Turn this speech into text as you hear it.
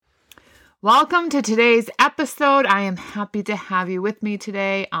Welcome to today's episode. I am happy to have you with me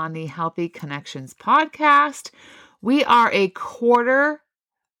today on the Healthy Connections podcast. We are a quarter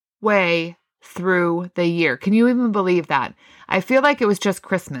way through the year. Can you even believe that? I feel like it was just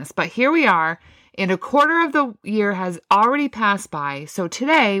Christmas, but here we are. And a quarter of the year has already passed by. So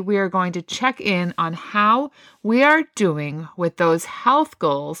today we are going to check in on how we are doing with those health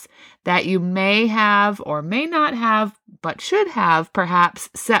goals that you may have or may not have, but should have perhaps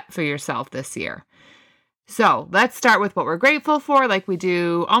set for yourself this year. So let's start with what we're grateful for, like we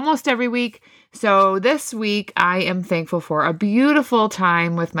do almost every week. So this week, I am thankful for a beautiful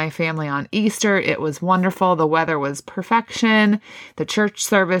time with my family on Easter. It was wonderful. The weather was perfection. The church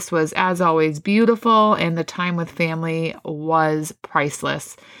service was, as always, beautiful. And the time with family was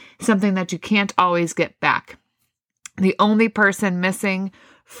priceless, something that you can't always get back. The only person missing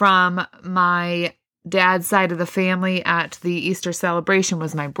from my dad's side of the family at the Easter celebration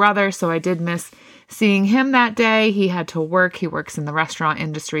was my brother. So I did miss seeing him that day. He had to work. He works in the restaurant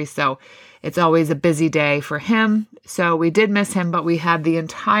industry. So it's always a busy day for him. So we did miss him, but we had the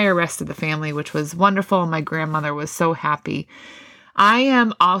entire rest of the family, which was wonderful. My grandmother was so happy. I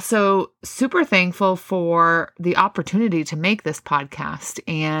am also super thankful for the opportunity to make this podcast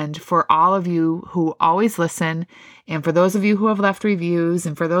and for all of you who always listen, and for those of you who have left reviews,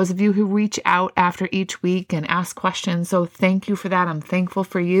 and for those of you who reach out after each week and ask questions. So thank you for that. I'm thankful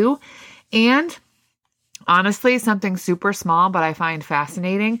for you. And honestly, something super small, but I find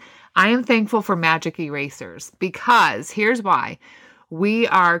fascinating. I am thankful for magic erasers because here's why. We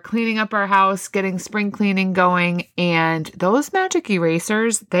are cleaning up our house, getting spring cleaning going, and those magic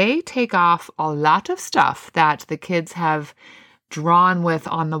erasers, they take off a lot of stuff that the kids have drawn with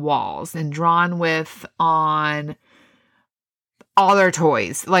on the walls and drawn with on all their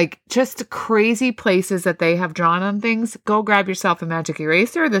toys, like just crazy places that they have drawn on things. Go grab yourself a magic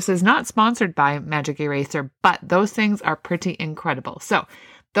eraser. This is not sponsored by Magic Eraser, but those things are pretty incredible. So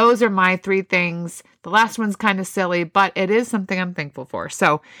those are my three things. The last one's kind of silly, but it is something I'm thankful for.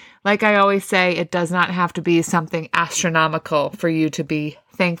 So like I always say, it does not have to be something astronomical for you to be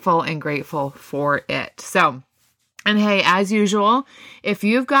thankful and grateful for it. So, and hey, as usual, if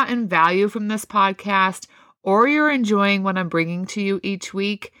you've gotten value from this podcast or you're enjoying what I'm bringing to you each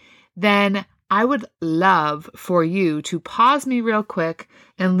week, then I would love for you to pause me real quick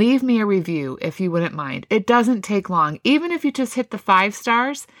and leave me a review if you wouldn't mind. It doesn't take long. Even if you just hit the 5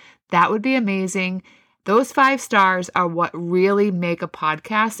 stars, that would be amazing. Those 5 stars are what really make a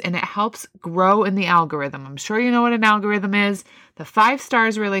podcast, and it helps grow in the algorithm. I'm sure you know what an algorithm is. The 5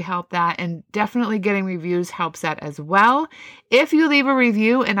 stars really help that, and definitely getting reviews helps that as well. If you leave a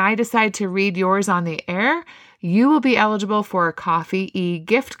review and I decide to read yours on the air, you will be eligible for a Coffee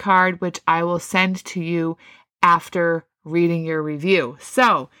gift card, which I will send to you after reading your review.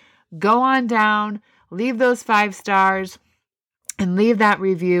 So go on down, leave those 5 stars, and leave that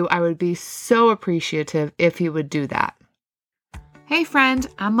review. I would be so appreciative if you would do that. Hey friend,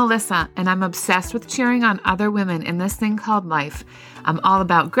 I'm Melissa, and I'm obsessed with cheering on other women in this thing called life. I'm all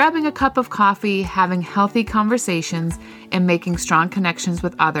about grabbing a cup of coffee, having healthy conversations, and making strong connections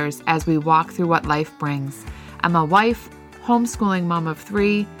with others as we walk through what life brings. I'm a wife, homeschooling mom of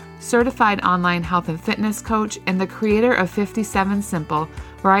 3, certified online health and fitness coach, and the creator of 57 Simple,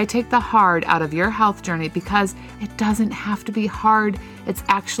 where I take the hard out of your health journey because it doesn't have to be hard. It's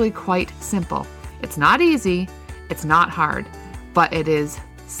actually quite simple. It's not easy, it's not hard, but it is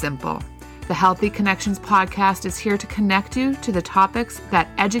simple. The Healthy Connections podcast is here to connect you to the topics that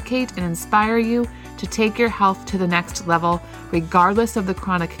educate and inspire you to take your health to the next level, regardless of the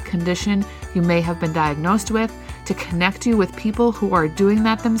chronic condition you may have been diagnosed with, to connect you with people who are doing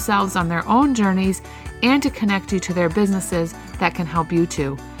that themselves on their own journeys, and to connect you to their businesses that can help you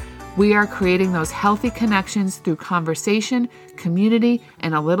too. We are creating those healthy connections through conversation, community,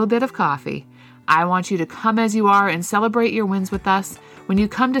 and a little bit of coffee. I want you to come as you are and celebrate your wins with us. When you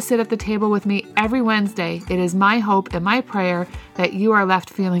come to sit at the table with me every Wednesday, it is my hope and my prayer that you are left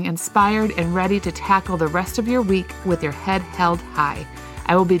feeling inspired and ready to tackle the rest of your week with your head held high.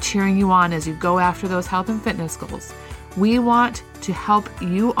 I will be cheering you on as you go after those health and fitness goals. We want to help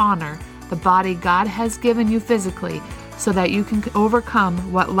you honor the body God has given you physically so that you can overcome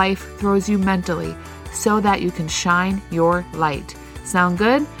what life throws you mentally, so that you can shine your light. Sound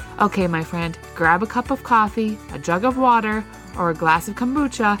good? Okay, my friend, grab a cup of coffee, a jug of water, or a glass of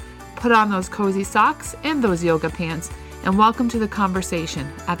kombucha, put on those cozy socks and those yoga pants, and welcome to the conversation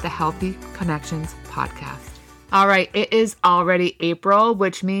at the Healthy Connections podcast. All right, it is already April,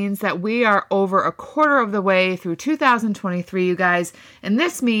 which means that we are over a quarter of the way through 2023, you guys. And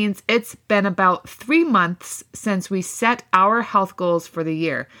this means it's been about 3 months since we set our health goals for the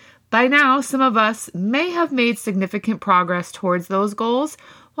year. By now, some of us may have made significant progress towards those goals,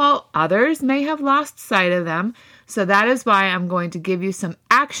 while others may have lost sight of them. So that is why I'm going to give you some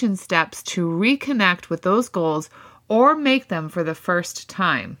action steps to reconnect with those goals or make them for the first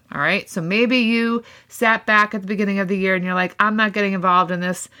time. All right. So maybe you sat back at the beginning of the year and you're like, I'm not getting involved in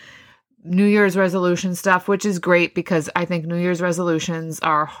this New Year's resolution stuff, which is great because I think New Year's resolutions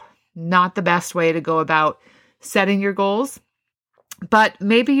are not the best way to go about setting your goals. But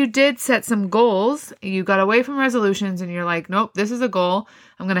maybe you did set some goals. You got away from resolutions and you're like, nope, this is a goal.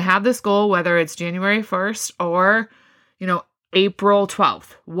 I'm going to have this goal, whether it's January 1st or, April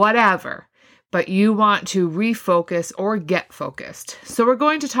 12th, whatever. But you want to refocus or get focused. So we're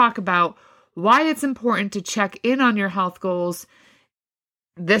going to talk about why it's important to check in on your health goals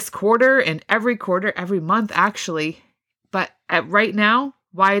this quarter and every quarter, every month actually. But right now,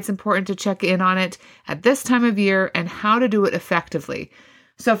 why it's important to check in on it at this time of year and how to do it effectively.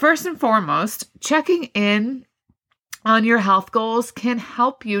 So first and foremost, checking in on your health goals can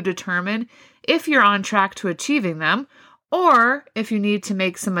help you determine if you're on track to achieving them or if you need to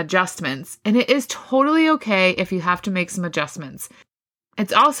make some adjustments. And it is totally okay if you have to make some adjustments.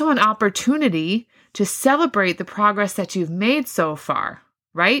 It's also an opportunity to celebrate the progress that you've made so far,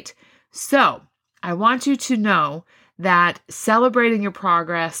 right? So I want you to know that celebrating your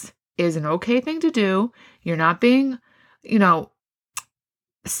progress is an okay thing to do. You're not being,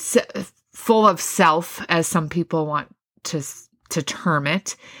 full of self, as some people want to term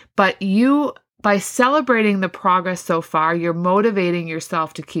it. But by celebrating the progress so far, you're motivating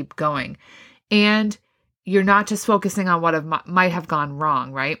yourself to keep going. And you're not just focusing on what might have gone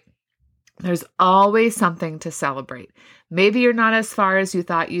wrong, right? There's always something to celebrate. Maybe you're not as far as you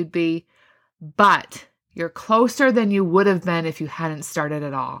thought you'd be, but you're closer than you would have been if you hadn't started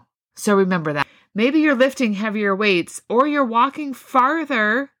at all. So remember that. Maybe you're lifting heavier weights or you're walking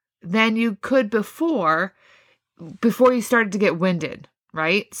farther than you could before you started to get winded,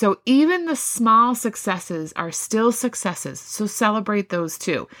 right? So even the small successes are still successes. So celebrate those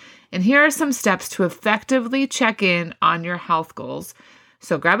too. And here are some steps to effectively check in on your health goals.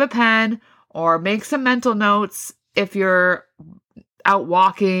 So grab a pen or make some mental notes if you're out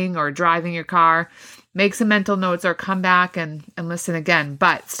walking or driving your car. Make some mental notes or come back and listen again.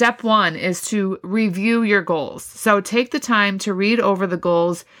 But step one is to review your goals. So take the time to read over the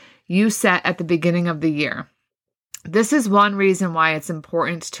goals you set at the beginning of the year. This is one reason why it's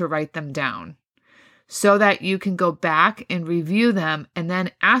important to write them down so that you can go back and review them and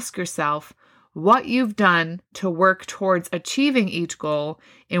then ask yourself what you've done to work towards achieving each goal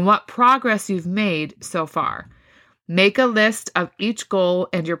and what progress you've made so far. Make a list of each goal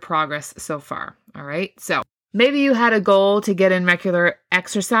and your progress so far. All right. So maybe you had a goal to get in regular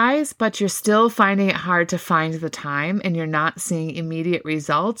exercise, but you're still finding it hard to find the time and you're not seeing immediate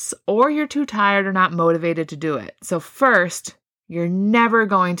results, or you're too tired or not motivated to do it. So first, you're never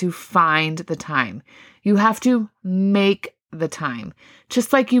going to find the time. You have to make the time.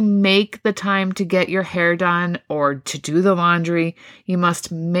 Just like you make the time to get your hair done or to do the laundry, you must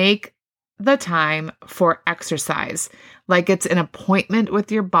make the time for exercise, like it's an appointment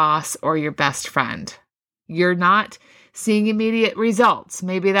with your boss or your best friend. You're not seeing immediate results.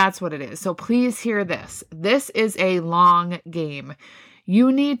 Maybe that's what it is. So please hear this. This is a long game.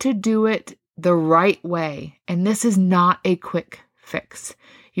 You need to do it the right way. And this is not a quick fix.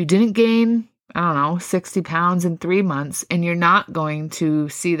 You didn't gain, 60 pounds in 3 months, and you're not going to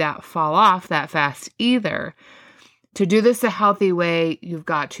see that fall off that fast either. To do this a healthy way, you've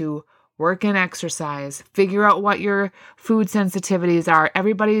got to work and exercise, figure out what your food sensitivities are.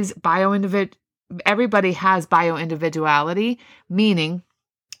 Everybody has bioindividuality, meaning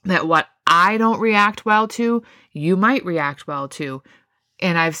that what I don't react well to, you might react well to.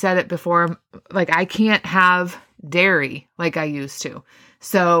 And I've said it before, like I can't have dairy like I used to.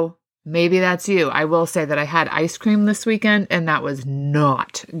 So maybe that's you. I will say that I had ice cream this weekend and that was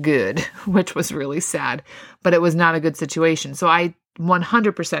not good, which was really sad, but it was not a good situation. So I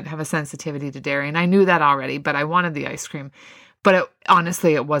 100% have a sensitivity to dairy, and I knew that already, but I wanted the ice cream. But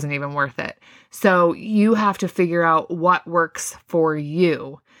honestly, it wasn't even worth it. So you have to figure out what works for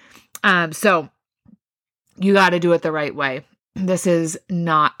you. So you got to do it the right way. This is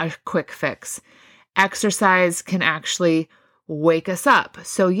not a quick fix. Exercise can actually wake us up.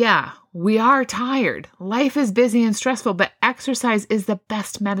 So yeah, we are tired. Life is busy and stressful, but exercise is the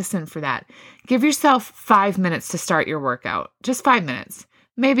best medicine for that. Give yourself 5 minutes to start your workout. Just 5 minutes,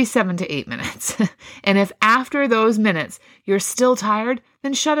 maybe 7 to 8 minutes. And if after those minutes you're still tired,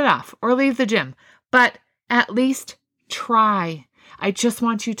 then shut it off or leave the gym. But at least try. I just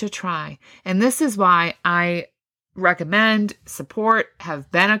want you to try. And this is why I recommend, support,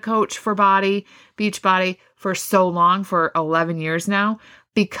 have been a coach for Beachbody for so long, for 11 years now,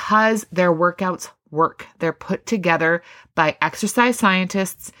 because their workouts work. They're put together by exercise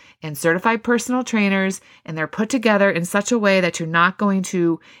scientists and certified personal trainers, and they're put together in such a way that you're not going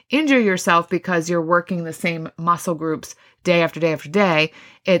to injure yourself because you're working the same muscle groups day after day after day.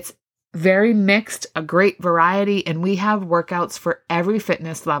 It's very mixed, a great variety, and we have workouts for every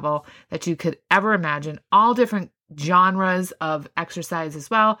fitness level that you could ever imagine, all different genres of exercise as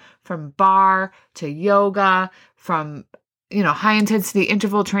well, from bar to yoga, from high intensity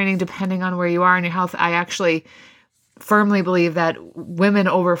interval training, depending on where you are in your health. I actually firmly believe that women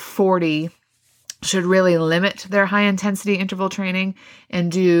over 40 should really limit their high intensity interval training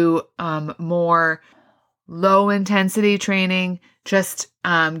and do more low intensity training, just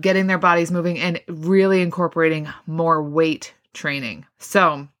getting their bodies moving and really incorporating more weight training.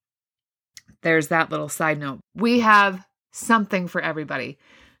 So there's that little side note. We have something for everybody.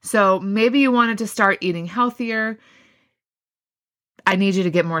 So maybe you wanted to start eating healthier. I need you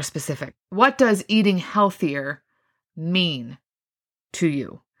to get more specific. What does eating healthier mean to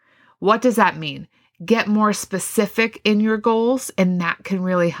you? What does that mean? Get more specific in your goals, and that can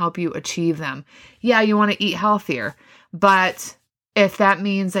really help you achieve them. Yeah, you want to eat healthier, but if that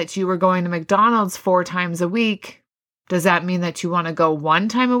means that you were going to McDonald's 4 times a week, does that mean that you want to go 1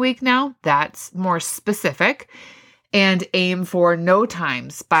 time a week now? That's more specific, and aim for no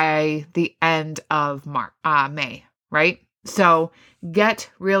times by the end of May, right? So get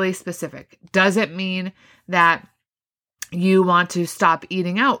really specific. Does it mean that you want to stop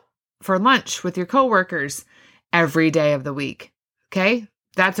eating out for lunch with your coworkers every day of the week? Okay,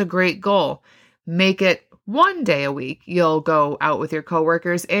 that's a great goal. Make it 1 day a week. You'll go out with your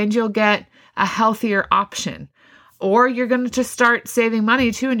coworkers and you'll get a healthier option. Or you're going to just start saving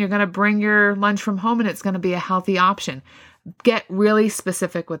money too, and you're going to bring your lunch from home and it's going to be a healthy option. Get really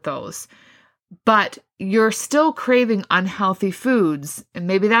specific with those. But you're still craving unhealthy foods, and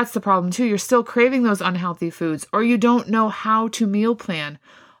maybe that's the problem too. You're still craving those unhealthy foods, or you don't know how to meal plan.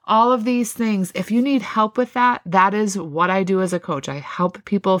 All of these things, if you need help with that, that is what I do as a coach. I help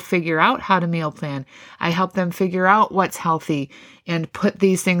people figure out how to meal plan. I help them figure out what's healthy and put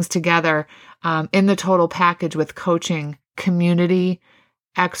these things together in the total package with coaching, community,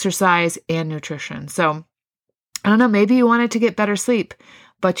 exercise, and nutrition. So I don't know, maybe you wanted to get better sleep,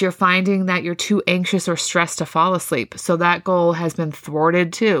 but you're finding that you're too anxious or stressed to fall asleep. So that goal has been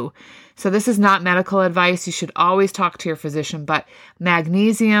thwarted too. So this is not medical advice. You should always talk to your physician, but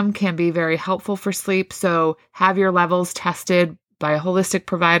magnesium can be very helpful for sleep. So have your levels tested by a holistic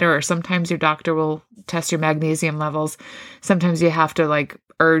provider, or sometimes your doctor will test your magnesium levels. Sometimes you have to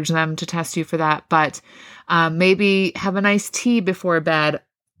urge them to test you for that, but maybe have a nice tea before bed,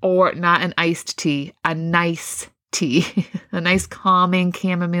 or not an iced tea, a nice tea, a nice calming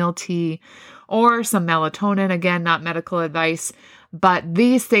chamomile tea, or some melatonin. Again, not medical advice, but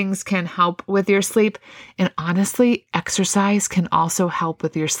these things can help with your sleep. And honestly, exercise can also help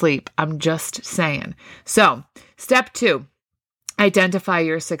with your sleep. I'm just saying. So, step 2, identify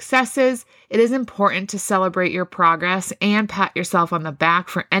your successes. It is important to celebrate your progress and pat yourself on the back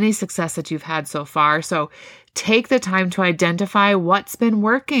for any success that you've had so far. So take the time to identify what's been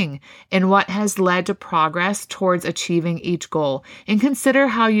working and what has led to progress towards achieving each goal, and consider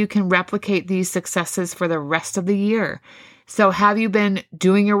how you can replicate these successes for the rest of the year. So have you been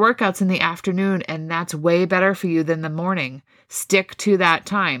doing your workouts in the afternoon and that's way better for you than the morning? Stick to that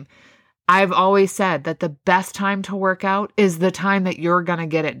time. I've always said that the best time to work out is the time that you're going to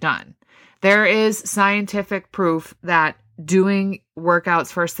get it done. There is scientific proof that doing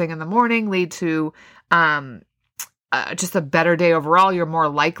workouts first thing in the morning lead to just a better day overall. You're more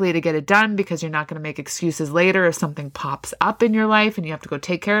likely to get it done because you're not going to make excuses later. If something pops up in your life and you have to go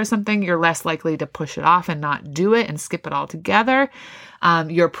take care of something, you're less likely to push it off and not do it and skip it altogether.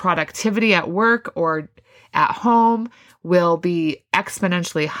 Your productivity at work or at home will be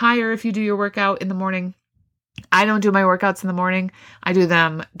exponentially higher if you do your workout in the morning. I don't do my workouts in the morning. I do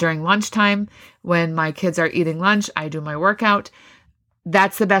them during lunchtime. When my kids are eating lunch, I do my workout.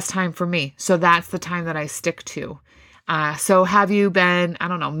 That's the best time for me. So that's the time that I stick to. So have you been,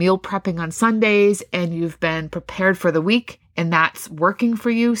 meal prepping on Sundays and you've been prepared for the week and that's working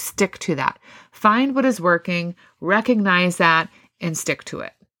for you? Stick to that. Find what is working, recognize that, and stick to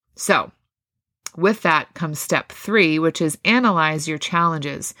it. So with that comes step 3, which is analyze your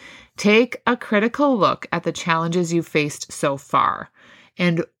challenges. Take a critical look at the challenges you've faced so far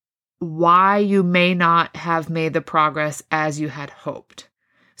and why you may not have made the progress as you had hoped.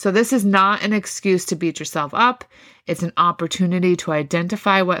 So this is not an excuse to beat yourself up. It's an opportunity to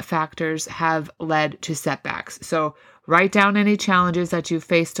identify what factors have led to setbacks. So write down any challenges that you've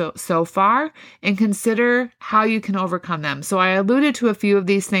faced so far and consider how you can overcome them. So I alluded to a few of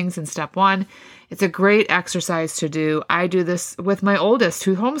these things in step 1. It's a great exercise to do. I do this with my oldest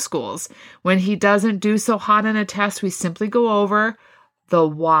who homeschools. When he doesn't do so hot on a test, we simply go over the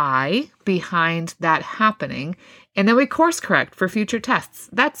why behind that happening, and then we course correct for future tests.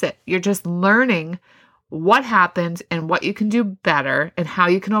 That's it. You're just learning what happened and what you can do better and how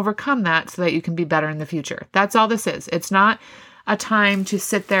you can overcome that so that you can be better in the future. That's all this is. It's not a time to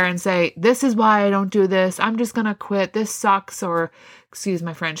sit there and say, this is why I don't do this. I'm just going to quit. This sucks, or excuse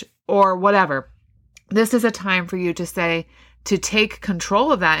my French, or whatever. This is a time for you to take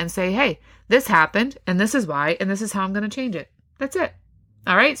control of that and say, hey, this happened and this is why, and this is how I'm going to change it. That's it.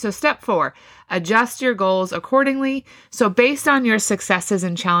 All right. So step 4, adjust your goals accordingly. So based on your successes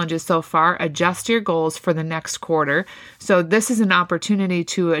and challenges so far, adjust your goals for the next quarter. So this is an opportunity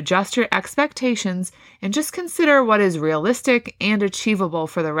to adjust your expectations and just consider what is realistic and achievable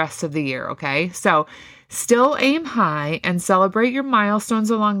for the rest of the year. Okay. So still aim high and celebrate your milestones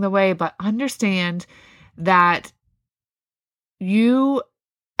along the way, but understand that you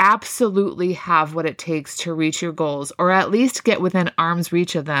absolutely have what it takes to reach your goals, or at least get within arm's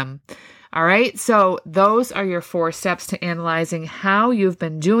reach of them. All right. So those are your 4 steps to analyzing how you've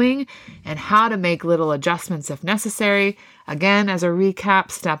been doing and how to make little adjustments if necessary. Again, as a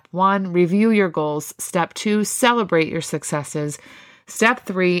recap, step 1, review your goals. Step 2, celebrate your successes. Step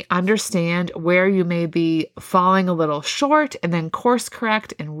 3, understand where you may be falling a little short and then course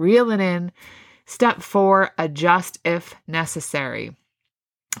correct and reel it in. Step 4, adjust if necessary.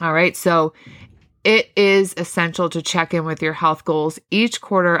 All right. So it is essential to check in with your health goals each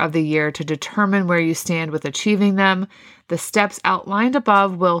quarter of the year to determine where you stand with achieving them. The steps outlined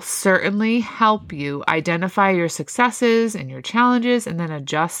above will certainly help you identify your successes and your challenges and then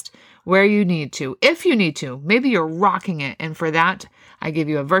adjust where you need to. If you need to, maybe you're rocking it. And for that, I give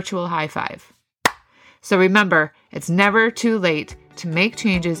you a virtual high five. So remember, it's never too late to make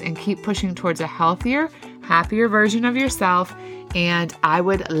changes and keep pushing towards a healthier, happier version of yourself. And I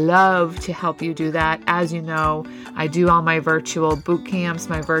would love to help you do that. As you know, I do all my virtual boot camps.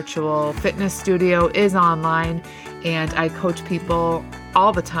 My virtual fitness studio is online, and I coach people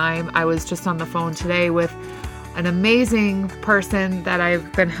all the time. I was just on the phone today with an amazing person that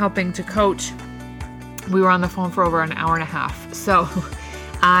I've been helping to coach. We were on the phone for over an hour and a half. So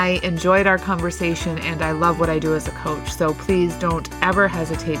I enjoyed our conversation, and I love what I do as a coach. So please don't ever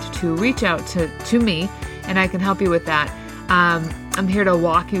hesitate to reach out to me, and I can help you with that. I'm here to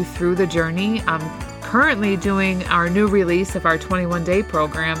walk you through the journey. I'm currently doing our new release of our 21-day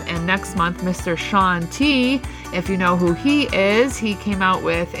program, and next month, Mr. Shaun T, if you know who he is, he came out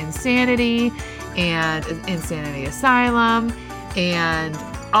with Insanity and Insanity Asylum and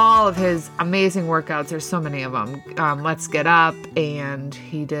all of his amazing workouts. There's so many of them. Let's Get Up, and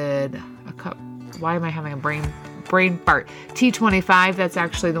he did why am I having a brain fart? T25, that's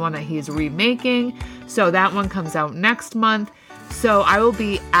actually the one that he's remaking. So that one comes out next month. So I will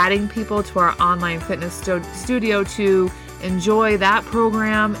be adding people to our online fitness studio to enjoy that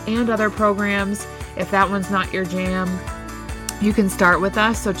program and other programs. If that one's not your jam, you can start with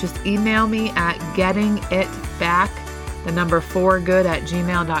us. So just email me at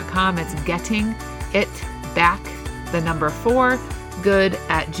gettingitback4good@gmail.com. It's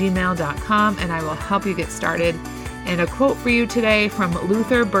gettingitback4good@gmail.com, and I will help you get started. And a quote for you today from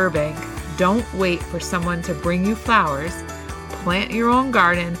Luther Burbank: "Don't wait for someone to bring you flowers. Plant your own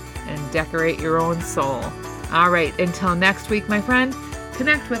garden and decorate your own soul." All right, until next week, my friend,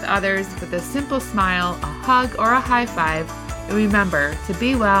 connect with others with a simple smile, a hug, or a high five. And remember to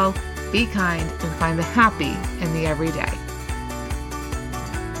be well, be kind, and find the happy in the everyday.